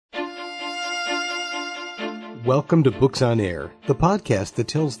Welcome to Books on Air, the podcast that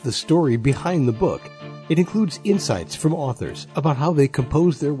tells the story behind the book. It includes insights from authors about how they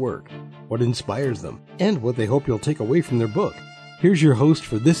compose their work, what inspires them, and what they hope you'll take away from their book. Here's your host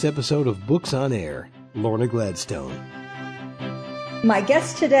for this episode of Books on Air, Lorna Gladstone. My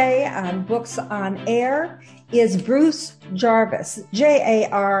guest today on Books on Air is Bruce Jarvis,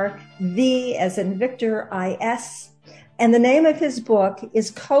 J-A-R-V as in Victor, I-S. And the name of his book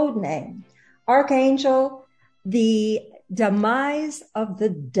is Codename, Archangel, The Demise of the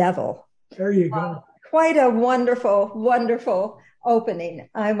Devil. There you go. Quite a wonderful, wonderful opening,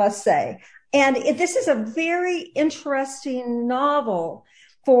 I must say. And this is a very interesting novel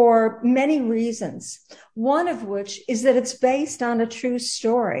for many reasons, one of which is that it's based on a true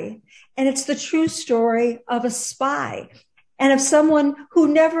story, and it's the true story of a spy and of someone who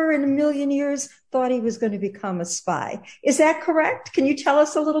never in a million years thought he was going to become a spy. Is that correct? Can you tell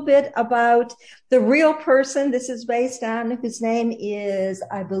us a little bit about the real person this is based on, whose name is,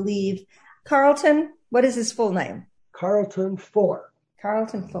 I believe, Carlton? What is his full name? Carlton Fuller.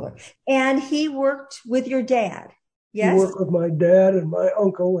 Carlton Fuller. And he worked with your dad. Yes? He worked with my dad and my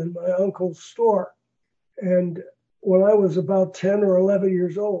uncle in my uncle's store. And when I was about 10 or 11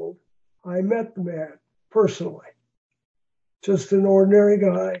 years old, I met the man personally. Just an ordinary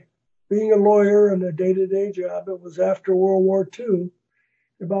guy, being a lawyer and a day-to-day job. It was after World War II,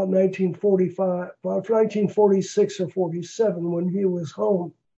 about 1946 or 47, when he was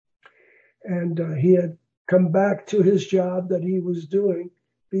home. And he had come back to his job that he was doing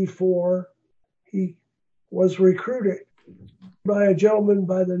before he was recruited by a gentleman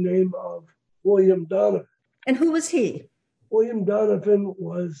by the name of William Donovan. And who was he? William Donovan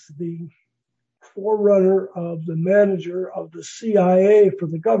was the forerunner of the manager of the CIA for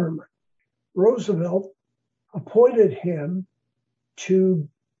the government. Roosevelt appointed him to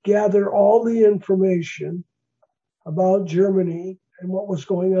gather all the information about Germany and what was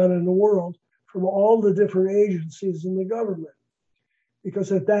going on in the world from all the different agencies in the government.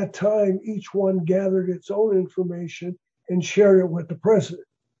 Because at that time, each one gathered its own information and shared it with the president.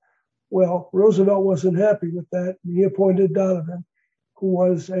 Well, Roosevelt wasn't happy with that. He appointed Donovan, who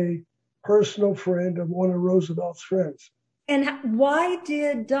was a personal friend of one of Roosevelt's friends. And why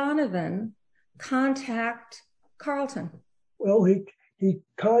did Donovan contact Carlton? Well, he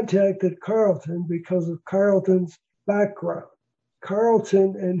contacted Carlton because of Carlton's background.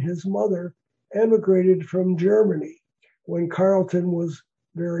 Carlton and his mother emigrated from Germany when Carlton was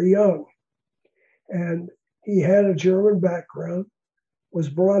very young. And he had a German background, was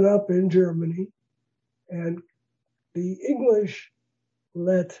brought up in Germany, and the English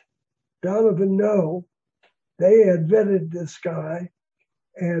let Donovan know they had vetted this guy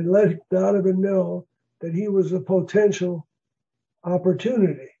and let Donovan know that he was a potential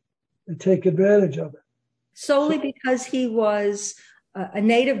opportunity to take advantage of it. Solely because he was a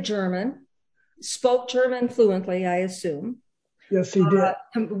native German, spoke German fluently, I assume. Yes, he did.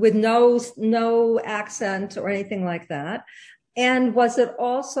 With no accent or anything like that. And was it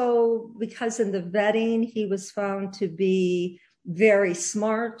also because in the vetting he was found to be very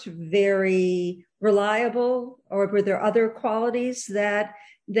smart, very reliable, or were there other qualities that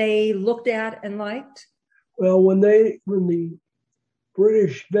they looked at and liked? Well, when the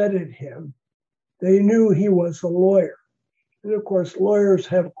British vetted him, they knew he was a lawyer. And of course, lawyers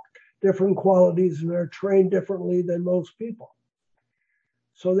have different qualities and are trained differently than most people.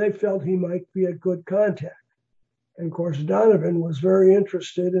 So they felt he might be a good contact. And of course, Donovan was very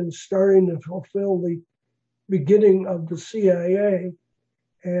interested in starting to fulfill the beginning of the CIA.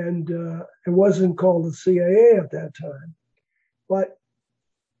 And it wasn't called the CIA at that time. But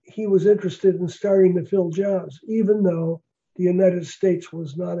he was interested in starting to fill jobs, even though the United States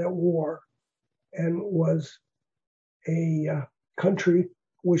was not at war and was a country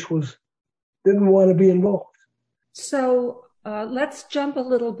which didn't want to be involved. So let's jump a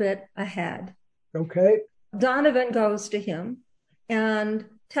little bit ahead. Okay. Donovan goes to him and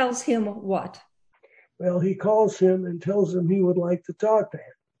tells him what? Well, he calls him and tells him he would like to talk to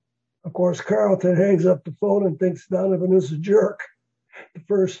him. Of course, Carlton hangs up the phone and thinks Donovan is a jerk the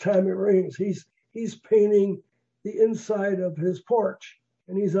first time it rings. He's painting the inside of his porch,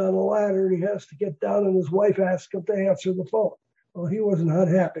 and he's on a ladder, and he has to get down, and his wife asks him to answer the phone. Well, he was not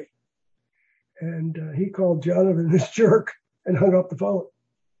happy. And he called Donovan his jerk and hung up the phone.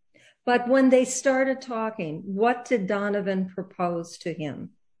 But when they started talking, what did Donovan propose to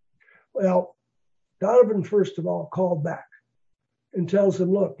him? Well, Donovan, first of all, called back and tells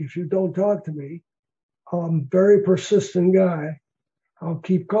him, look, if you don't talk to me, I'm a very persistent guy. I'll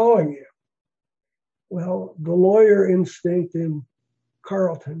keep calling you. Well, the lawyer instinct in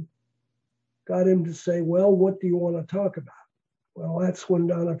Carlton got him to say, well, what do you want to talk about? Well, that's when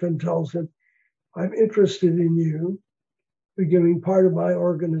Donovan tells him, I'm interested in you becoming part of my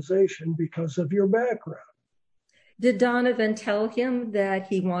organization because of your background. Did Donovan tell him that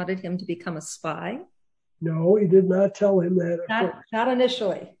he wanted him to become a spy? No, he did not tell him that at first. Not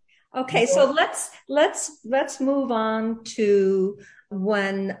initially. Okay, so let's move on to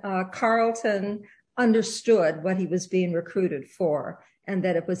when Carlton understood what he was being recruited for and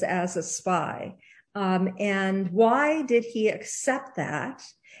that it was as a spy. And why did he accept that?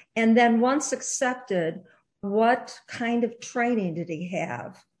 And then once accepted, what kind of training did he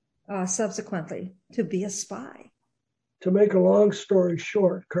have subsequently to be a spy? To make a long story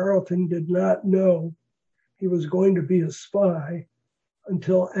short, Carlton did not know he was going to be a spy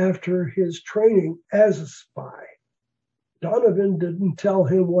until after his training as a spy. Donovan didn't tell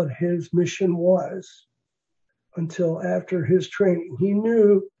him what his mission was until after his training. He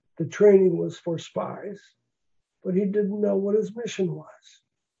knew the training was for spies, but he didn't know what his mission was.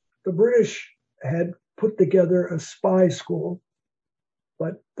 The British had put together a spy school,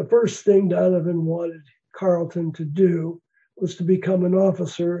 but the first thing Donovan wanted Carlton to do was to become an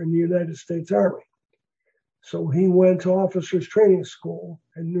officer in the United States Army. So he went to officers training school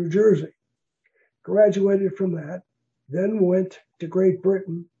in New Jersey, graduated from that, then went to Great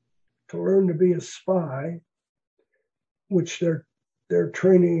Britain to learn to be a spy, which their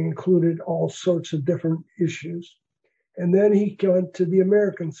training included all sorts of different issues. And then he went to the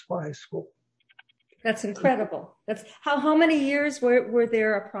American Spy School. That's incredible. That's how many years were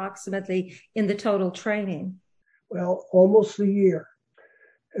there approximately in the total training? Well, almost a year.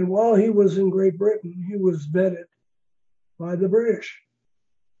 And while he was in Great Britain, he was vetted by the British,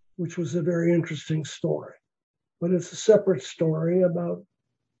 which was a very interesting story. But it's a separate story about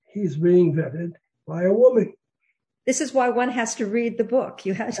he's being vetted by a woman. This is why one has to read the book.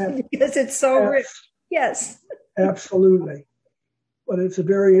 You have to, because it's so rich. Yes. Absolutely. But it's a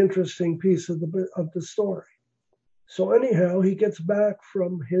very interesting piece of the story. So anyhow, he gets back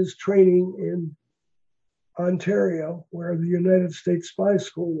from his training in Ontario, where the United States Spy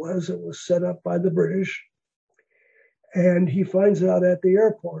School was. It was set up by the British. And he finds out at the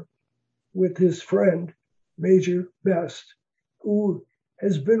airport with his friend, Major Best, who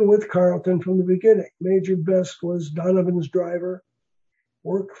has been with Carlton from the beginning. Major Best was Donovan's driver,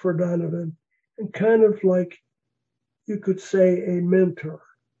 worked for Donovan, and kind of like, you could say, a mentor,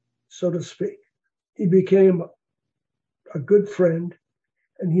 so to speak. He became a good friend,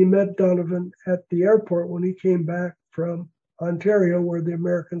 and he met Donovan at the airport when he came back from Ontario, where the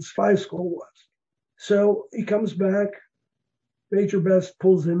American Spy School was. So he comes back. Major Best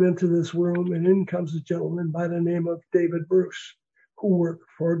pulls him into this room, and in comes a gentleman by the name of David Bruce, who worked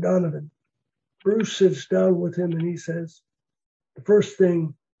for Donovan. Bruce sits down with him, and he says, the first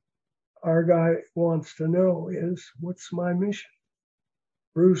thing our guy wants to know is, what's my mission?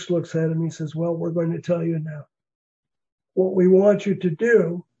 Bruce looks at him. He says, well, we're going to tell you now. What we want you to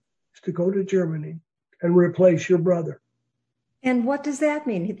do is to go to Germany and replace your brother. And what does that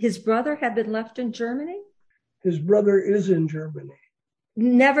mean? His brother had been left in Germany? His brother is in Germany.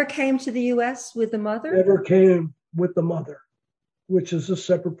 Never came to the U.S. with the mother? Never came with the mother, which is a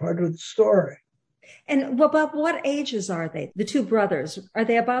separate part of the story. And about what ages are they? The two brothers, are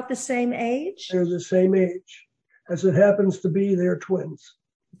they about the same age? They're the same age. As it happens to be, they're twins.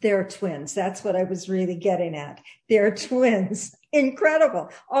 They're twins. That's what I was really getting at. They're twins. Incredible.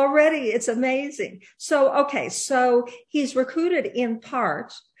 Already, it's amazing. So he's recruited in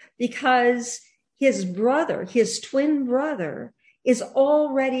part because his brother, his twin brother, is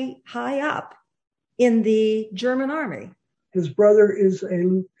already high up in the German army. His brother is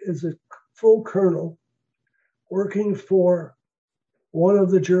a full colonel working for one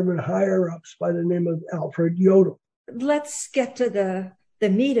of the German higher-ups by the name of Alfred Jodl. Let's get to the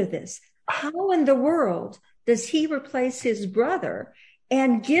meat of this. How in the world does he replace his brother?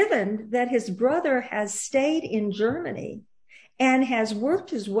 And given that his brother has stayed in Germany and has worked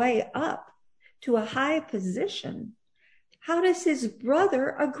his way up to a high position, how does his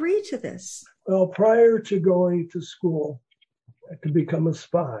brother agree to this? Well, prior to going to school to become a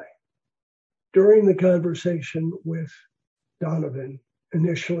spy, during the conversation with Donovan,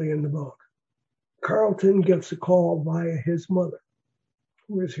 initially in the book, Carlton gets a call via his mother,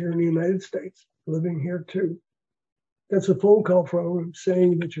 who is here in the United States, living here too. Gets a phone call from him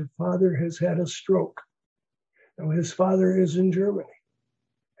saying that your father has had a stroke. Now, his father is in Germany.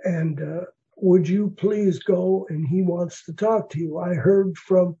 And would you please go, and he wants to talk to you. I heard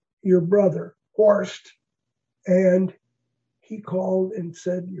from your brother, Horst, and he called and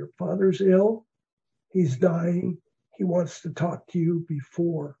said, your father's ill. He's dying. He wants to talk to you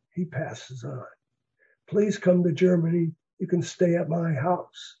before he passes on. Please come to Germany. You can stay at my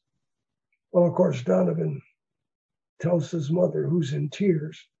house. Well, of course, Donovan tells his mother, who's in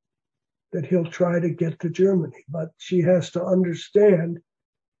tears, that he'll try to get to Germany, but she has to understand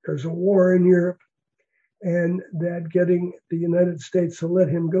there's a war in Europe, and that getting the United States to let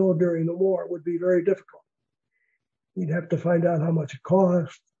him go during the war would be very difficult. He'd have to find out how much it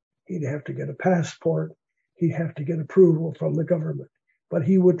cost. He'd have to get a passport. He'd have to get approval from the government, but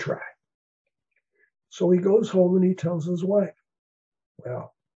he would try. So he goes home and he tells his wife.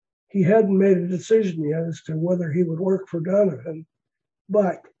 Well, he hadn't made a decision yet as to whether he would work for Donovan,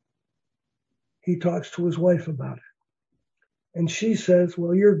 but he talks to his wife about it. And she says,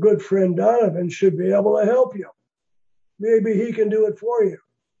 well, your good friend Donovan should be able to help you. Maybe he can do it for you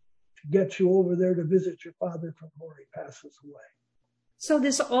to get you over there to visit your father before he passes away. So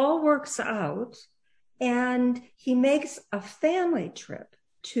this all works out, and he makes a family trip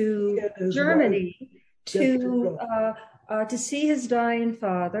to Germany to see his dying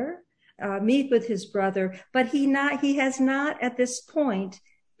father, meet with his brother, but he has not at this point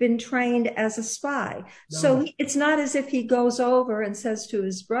been trained as a spy. No. So it's not as if he goes over and says to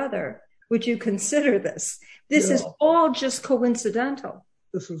his brother, would you consider this? This is all just coincidental.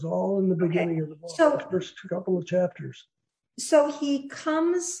 This is all in the beginning of the book, the first couple of chapters. So he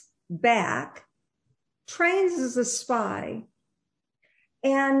comes back, trains as a spy,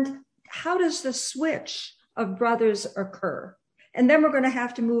 and how does the switch of brothers occur? And then we're going to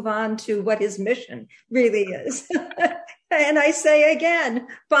have to move on to what his mission really is. And I say again,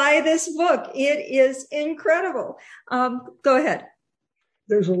 buy this book. It is incredible. Go ahead.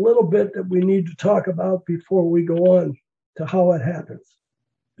 There's a little bit that we need to talk about before we go on to how it happens.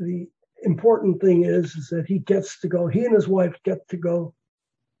 The important thing is that he and his wife get to go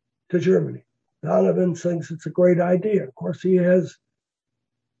to Germany. Donovan thinks it's a great idea. Of course, he has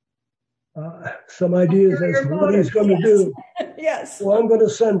some ideas as to what he's going to do. Yes. Well, I'm going to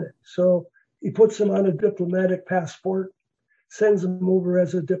send it. So he puts him on a diplomatic passport, sends him over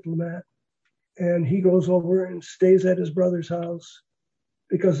as a diplomat, and he goes over and stays at his brother's house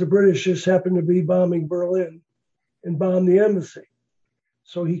because the British just happened to be bombing Berlin and bomb the embassy.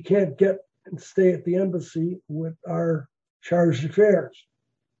 So he can't get and stay at the embassy with our charge d'affaires.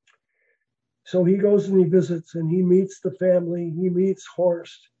 So he goes and he visits and he meets the family. He meets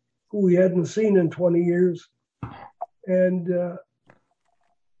Horst, who he hadn't seen in 20 years, and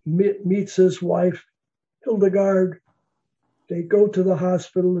meets his wife, Hildegard. They go to the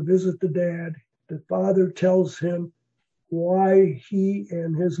hospital to visit the dad. The father tells him why he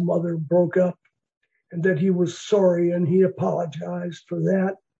and his mother broke up and that he was sorry and he apologized for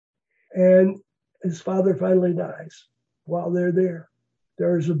that. And his father finally dies while they're there.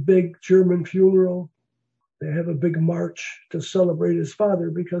 There's a big German funeral. They have a big march to celebrate his father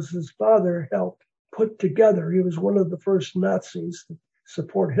because his father helped put together, he was one of the first Nazis to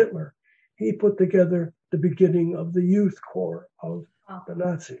support Hitler. He put together the beginning of the youth corps of the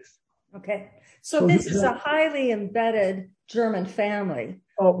Nazis. Okay. So this is a highly embedded German family.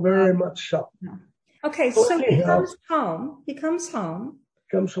 Oh, very much so. Okay, so he comes home.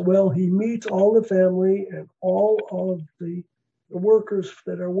 He meets all the family and all of the workers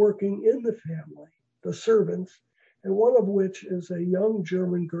that are working in the family, the servants, and one of which is a young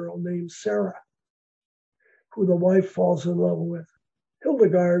German girl named Sarah, who the wife falls in love with.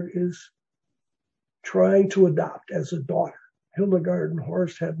 Hildegard is trying to adopt as a daughter. Hildegard and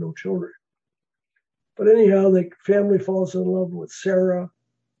Horst had no children. But anyhow, the family falls in love with Sarah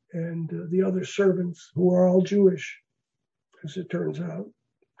and the other servants, who are all Jewish, as it turns out.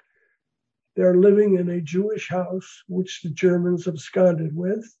 They're living in a Jewish house, which the Germans absconded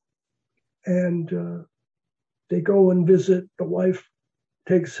with. And they go and visit. The wife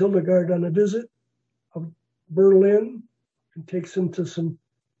takes Hildegard on a visit of Berlin and takes him to some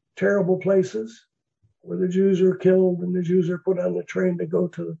terrible places where the Jews are killed and the Jews are put on the train to go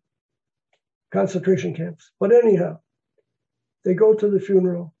to concentration camps. But anyhow, they go to the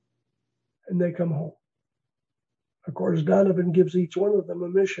funeral and they come home. Of course, Donovan gives each one of them a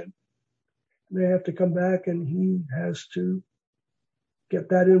mission. They have to come back and he has to get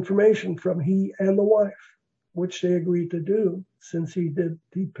that information from he and the wife, which they agreed to do since he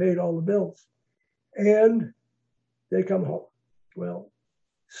paid all the bills. And they come home. Well,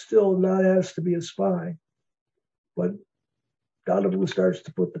 still not asked to be a spy, but Donovan starts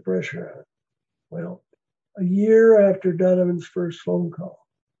to put the pressure on. Well, a year after Donovan's first phone call,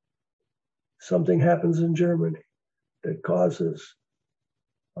 something happens in Germany that causes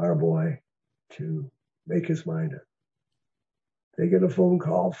our boy to make his mind up. They get a phone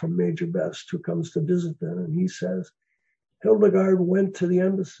call from Major Best, who comes to visit them, and he says, Hildegard went to the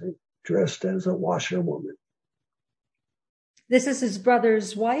embassy dressed as a washerwoman. This is his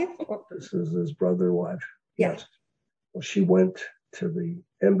brother's wife? This is his brother's wife. Yeah. Yes. Well, she went to the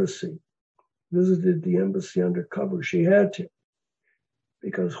embassy, visited the embassy undercover. She had to,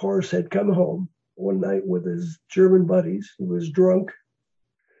 because Horst had come home one night with his German buddies. He was drunk.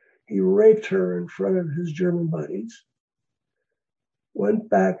 He raped her in front of his German buddies. Went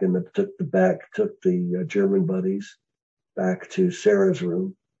back and took the German buddies back to Sarah's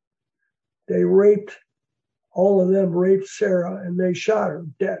room. They raped, all of them raped Sarah, and they shot her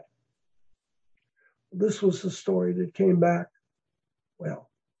dead. This was the story that came back. Well,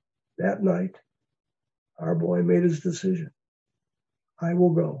 that night, our boy made his decision. I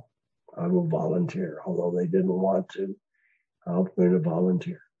will go. I will volunteer. Although they didn't want to, I'm going to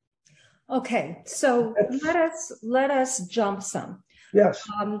volunteer. Okay, so let us jump some. Yes.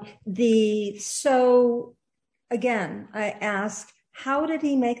 So again, I ask, how did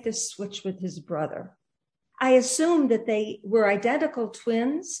he make this switch with his brother? I assume that they were identical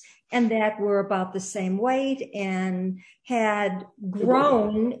twins and that were about the same weight and had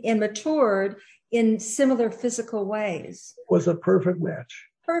grown and matured in similar physical ways. It was a perfect match.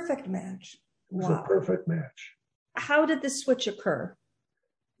 Perfect match. It was a perfect match. How did the switch occur?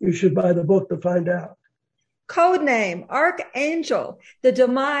 You should buy the book to find out. Codename Archangel, the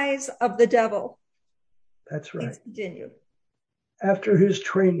demise of the devil. That's right. Please continue. After his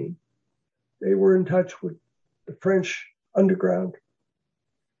training, they were in touch with the French underground.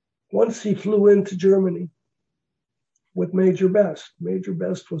 Once he flew into Germany with Major Best. Major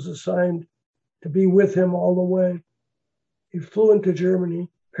Best was assigned to be with him all the way. He flew into Germany,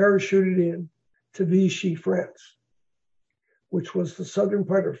 parachuted in to Vichy, France, which was the southern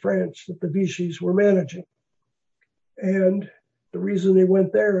part of France that the Vichys were managing. And the reason they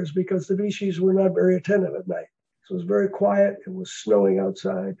went there is because the Vichys were not very attentive at night. So it was very quiet. It was snowing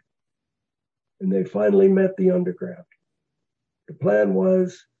outside. And they finally met the underground. The plan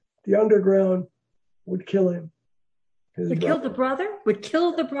was the underground would kill him. Kill the brother? Would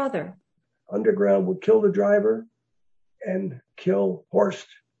kill the brother. Underground would kill the driver and kill Horst.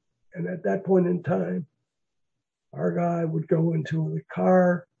 And at that point in time, our guy would go into the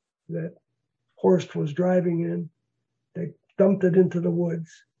car that Horst was driving in. They dumped it into the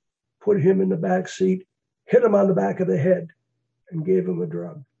woods, put him in the back seat, hit him on the back of the head, and gave him a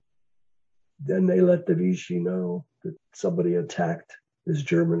drug. Then they let the Vichy know that somebody attacked this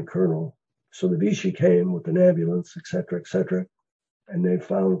German colonel. So the Vichy came with an ambulance, et cetera, and they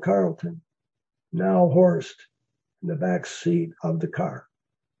found Carlton, now Horst, in the back seat of the car,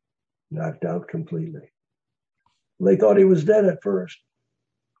 knocked out completely. They thought he was dead at first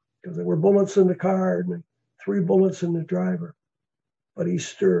because there were bullets in the car and 3 bullets in the driver. But he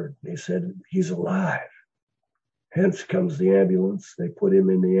stirred. They said, he's alive. Hence comes the ambulance. They put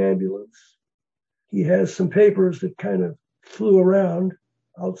him in the ambulance. He has some papers that kind of flew around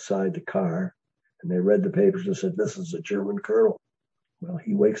outside the car. And they read the papers and said, this is a German colonel. Well,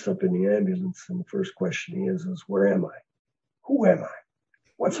 he wakes up in the ambulance. And the first question he is, where am I? Who am I?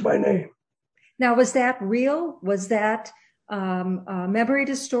 What's my name? Now, was that real? Was that memory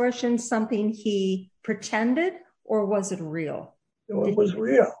distortion something he pretended, or was it real? No, it was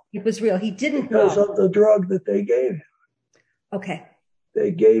real. It was real. He didn't because know. Of the drug that they gave him. Okay.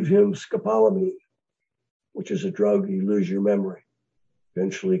 They gave him scopolamine, which is a drug you lose your memory.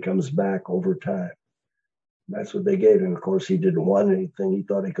 Eventually comes back over time. That's what they gave him. Of course, he didn't want anything. He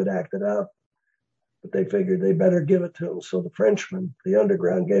thought he could act it out. But they figured they better give it to him. So the Frenchman, the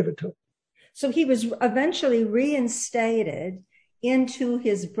underground, gave it to him. So he was eventually reinstated into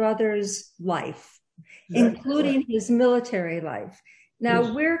his brother's life, including his military life.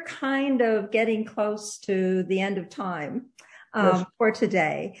 Now, we're kind of getting close to the end of time for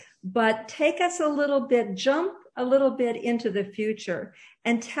today, but take us jump a little bit into the future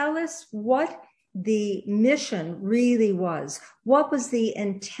and tell us what the mission really was. What was the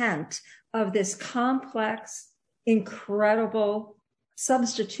intent of this complex, incredible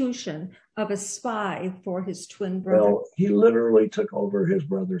substitution of a spy for his twin brother? Well, he literally took over his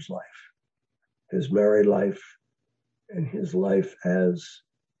brother's life, his married life, and his life as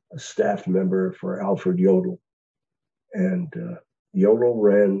a staff member for Alfred Jodl. And Jodl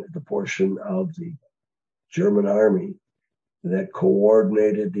ran the portion of the German army that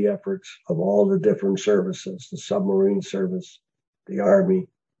coordinated the efforts of all the different services, the submarine service, the army,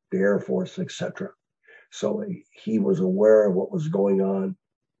 the Air Force, etc. So he was aware of what was going on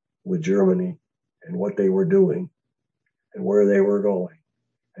with Germany and what they were doing and where they were going.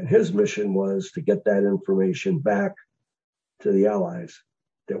 And his mission was to get that information back to the Allies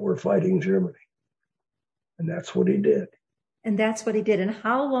that were fighting Germany. And that's what he did. And that's what he did. And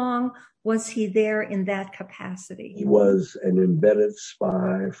how long was he there in that capacity? He was an embedded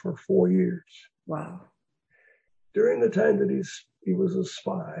spy for 4 years. Wow. During the time that he was a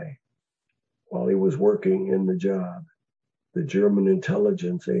spy, while he was working in the job, the German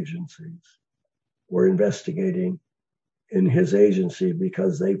intelligence agencies were investigating in his agency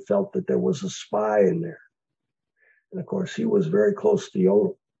because they felt that there was a spy in there. And of course, he was very close to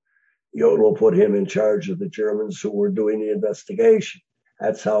Jodl. Jodl put him in charge of the Germans who were doing the investigation.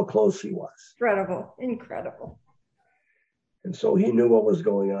 That's how close he was. Incredible, incredible. And so he knew what was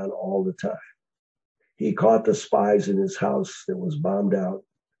going on all the time. He caught the spies in his house that was bombed out,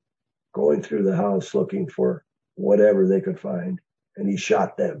 going through the house looking for whatever they could find, and he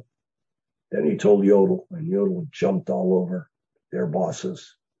shot them. Then he told Jodl, and Jodl jumped all over their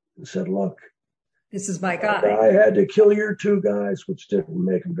bosses and said, look, this is my guy. I had to kill your 2 guys, which didn't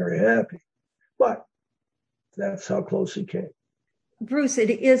make him very happy. But that's how close he came. Bruce, it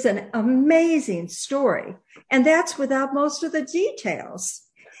is an amazing story. And that's without most of the details.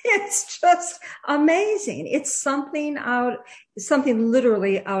 It's just amazing. It's something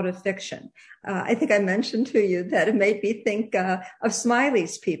literally out of fiction. I think I mentioned to you that it made me think of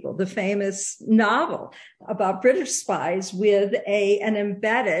Smiley's People, the famous novel about British spies with an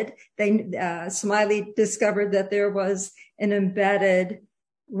embedded. Smiley discovered that there was an embedded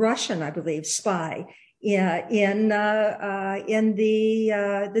Russian, I believe, spy in the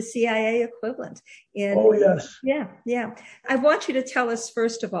CIA equivalent. Oh, yes. Yeah. I want you to tell us,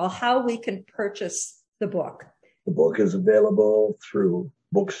 first of all, how we can purchase the book. The book is available through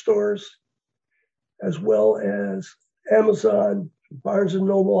bookstores as well as Amazon, Barnes &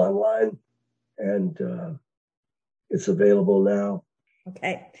 Noble online, and it's available now.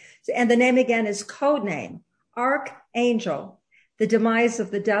 Okay. And the name again is Codename, Archangel, The Demise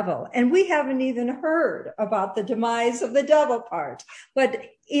of the Devil. And we haven't even heard about the demise of the devil part, but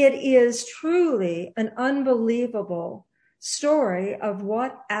it is truly an unbelievable story of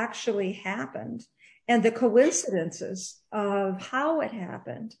what actually happened. And the coincidences of how it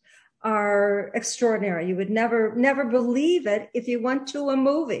happened are extraordinary. You would never believe it if you went to a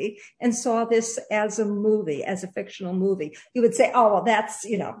movie and saw this as a movie, as a fictional movie. You would say, oh, well, that's,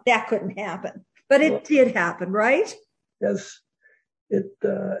 that couldn't happen. But it did happen, right? Yes. It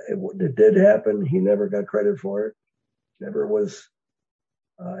did happen. He never got credit for it. Never was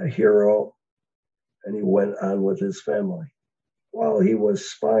a hero. And he went on with his family. While he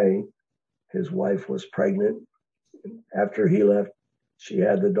was spying, his wife was pregnant. After he left, she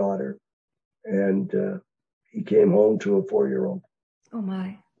had the daughter. And he came home to a 4-year-old. Oh,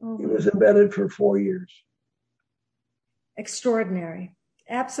 my. He was embedded for 4 years. Extraordinary.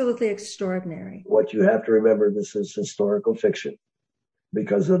 Absolutely extraordinary. What you have to remember, this is historical fiction,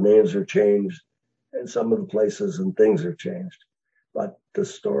 because the names are changed and some of the places and things are changed. But the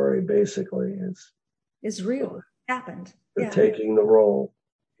story basically is real. Happened. Taking the role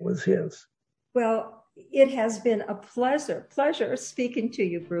was his. Well, it has been a pleasure speaking to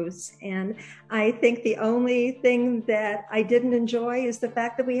you, Bruce. And I think the only thing that I didn't enjoy is the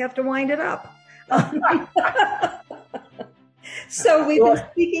fact that we have to wind it up. So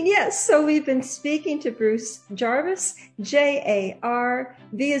we've been speaking to Bruce Jarvis, J-A-R,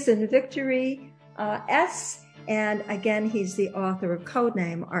 V as in victory, S. And again, he's the author of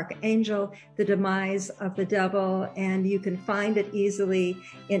Codename Archangel, The Demise of the Devil. And you can find it easily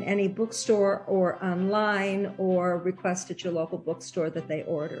in any bookstore or online, or request at your local bookstore that they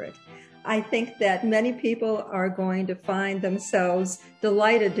order it. I think that many people are going to find themselves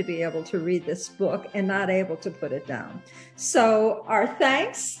delighted to be able to read this book and not able to put it down. So our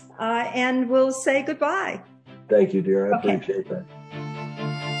thanks, and we'll say goodbye. Thank you, dear. I appreciate that.